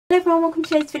Hello everyone, welcome to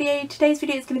today's video. Today's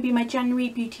video is going to be my January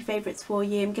beauty favourites for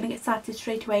you. I'm going to get started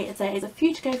straight away as there is a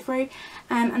few to go through.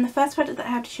 And the first product that I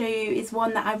have to show you is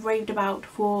one that I've raved about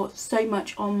for so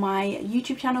much on my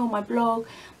YouTube channel, my blog,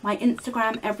 my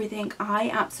Instagram, everything. I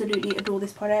absolutely adore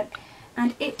this product.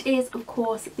 And it is of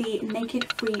course the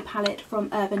Naked Free palette from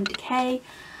Urban Decay.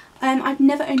 I've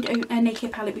never owned a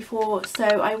Naked palette before, so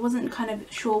I wasn't kind of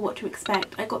sure what to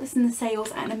expect. I got this in the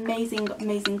sales at an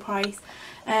amazing price,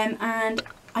 and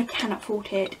I cannot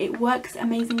fault it. It works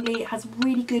amazingly, it has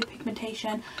really good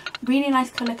pigmentation, really nice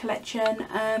colour collection,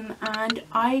 and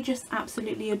I just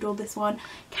absolutely adore this one.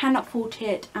 Cannot fault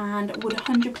it and would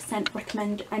 100%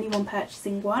 recommend anyone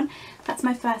purchasing one. That's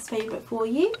my first favourite for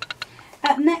you.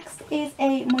 Up next is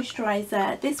a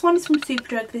moisturiser. This one is from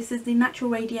Superdrug. This is the Natural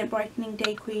Radiant Brightening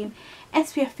Day Cream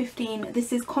SPF 15.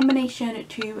 This is combination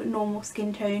to normal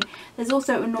skin tone. There's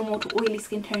also a normal to oily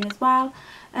skin tone as well.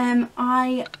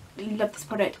 I love this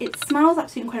product. It smells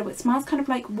absolutely incredible. It smells kind of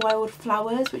like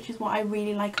wildflowers, which is what I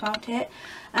really like about it.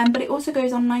 But it also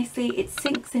goes on nicely. It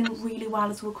sinks in really well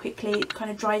as well quickly. It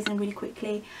kind of dries in really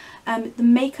quickly. The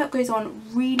makeup goes on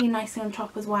really nicely on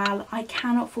top as well. I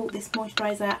cannot fault this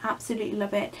moisturiser. Absolutely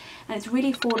love it. And it's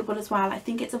really affordable as well. I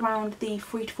think it's around the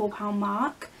 £3 to £4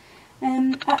 mark.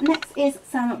 Up next is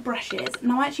some brushes.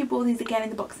 Now I actually bought these again in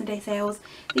the Boxing Day sales.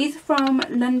 These are from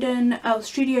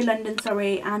Studio London,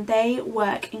 sorry, and they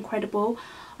work incredible.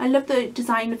 I love the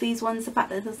design of these ones, the fact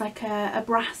that there's like a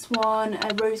brass one,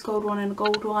 a rose gold one and a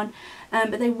gold one,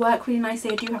 but they work really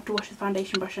nicely. I do have to wash the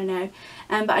foundation brush, I know,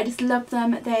 but I just love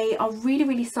them. They are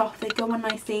really soft, they go on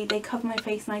nicely, they cover my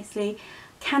face nicely,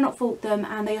 cannot fault them,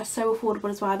 and they are so affordable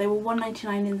as well. They were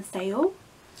 £1.99 in the sale.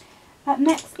 Up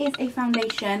next is a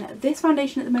foundation. This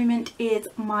foundation at the moment is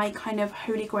my kind of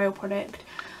holy grail product.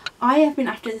 I have been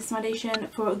after this foundation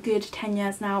for a good 10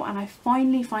 years now, and I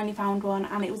finally found one,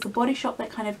 and it was the Body Shop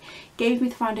that kind of gave me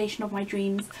the foundation of my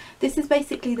dreams. This is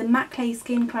basically the Matte Clay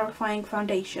Skin Clarifying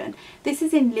Foundation. This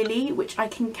is in Lily, which I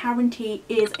can guarantee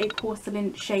is a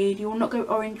porcelain shade. You will not go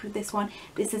orange with this one.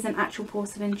 This is an actual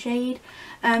porcelain shade.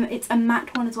 It's a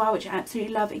matte one as well, which I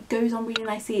absolutely love. It goes on really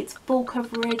nicely. It's full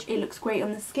coverage. It looks great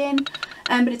on the skin,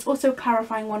 but it's also a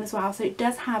clarifying one as well. So it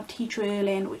does have tea tree oil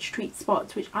in, which treats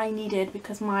spots, which I needed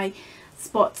because my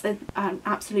spots are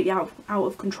absolutely out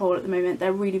of control at the moment.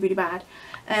 They're really bad.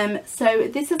 So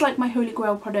this is like my holy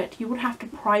grail product. You would have to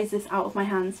prize this out of my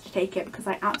hands to take it because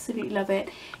I absolutely love it.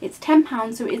 It's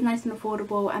 £10, so it is nice and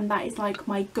affordable, and that is like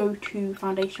my go-to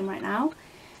foundation right now.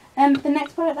 The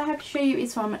next product I have to show you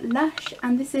is from Lush,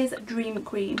 and this is Dream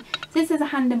Cream. This is a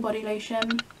hand and body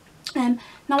lotion.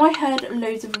 Now I heard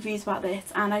loads of reviews about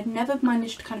this, and I'd never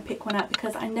managed to kind of pick one up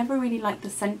because I never really liked the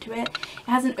scent to it. It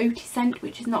has an oaty scent,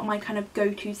 which is not my kind of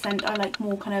go-to scent. I like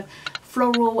more kind of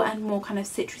floral and more kind of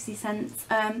citrusy scents,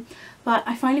 but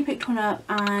I finally picked one up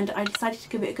and I decided to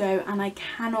give it a go, and I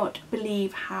cannot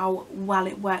believe how well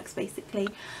it works basically.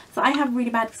 So I have really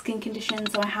bad skin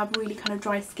conditions, so I have really kind of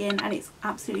dry skin, and it's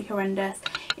absolutely horrendous.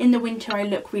 In the winter I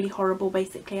look really horrible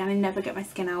basically, and I never get my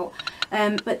skin out,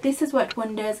 but this has worked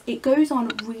wonders. It goes on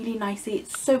really nicely, it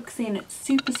soaks in, it's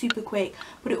super quick,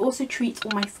 but it also treats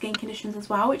all my skin conditions as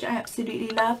well, which I absolutely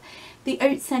love. The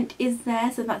oat scent is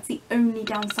there, so that's the only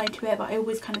downside to it, but I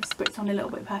always kind of spritz on a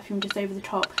little bit of perfume just over the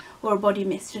top, or a body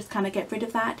mist, just kind of get rid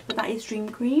of that. But that is Dream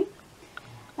Cream.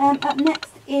 Up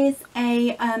next is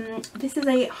this is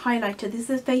a highlighter. This is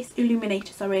a face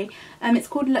illuminator, sorry. It's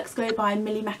called Luxe Glow by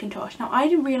Millie Mackintosh. Now I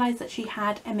didn't realise that she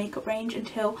had a makeup range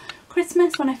until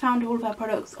Christmas, when I found all of her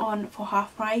products on for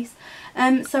half price.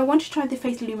 So I wanted to try the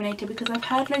face illuminator because I've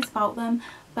heard loads about them,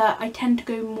 but I tend to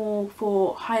go more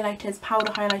for highlighters,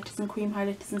 powder highlighters and cream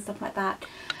highlighters and stuff like that.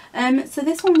 So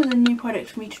this one was a new product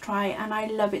for me to try, and I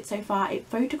love it so far. It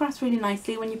photographs really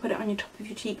nicely when you put it on your top of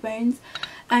your cheekbones.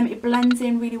 It blends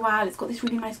in really well. It's got this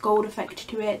really nice gold effect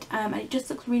to it, and it just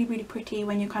looks really pretty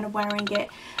when you're kind of wearing it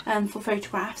for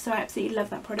photographs. So I absolutely love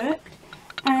that product.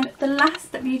 And the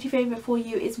last beauty favourite for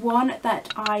you is one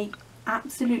that I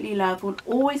absolutely love, will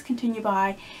always continue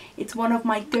by. It's one of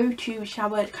my go-to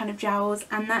shower kind of gels,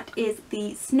 and that is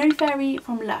the Snow Fairy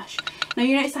from Lush. Now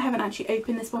you notice I haven't actually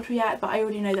opened this bottle yet, but I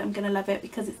already know that I'm going to love it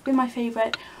because it's been my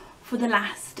favourite for the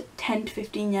last 10 to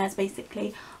 15 years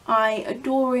basically. I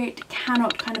adore it,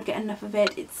 cannot kind of get enough of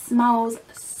it. It smells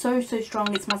so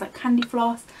strong. It smells like candy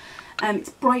floss.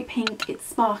 It's bright pink, it's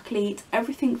sparkly, it's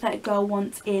everything that a girl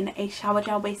wants in a shower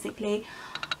gel basically.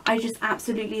 I just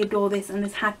absolutely adore this, and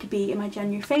this had to be in my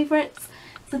January favourites.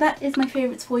 So that is my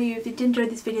favourites for you. If you did enjoy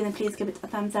this video, then please give it a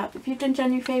thumbs up. If you've done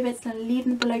January favourites, then leave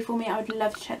them below for me. I would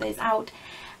love to check those out.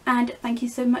 And thank you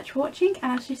so much for watching,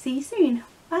 and I shall see you soon.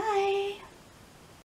 Bye!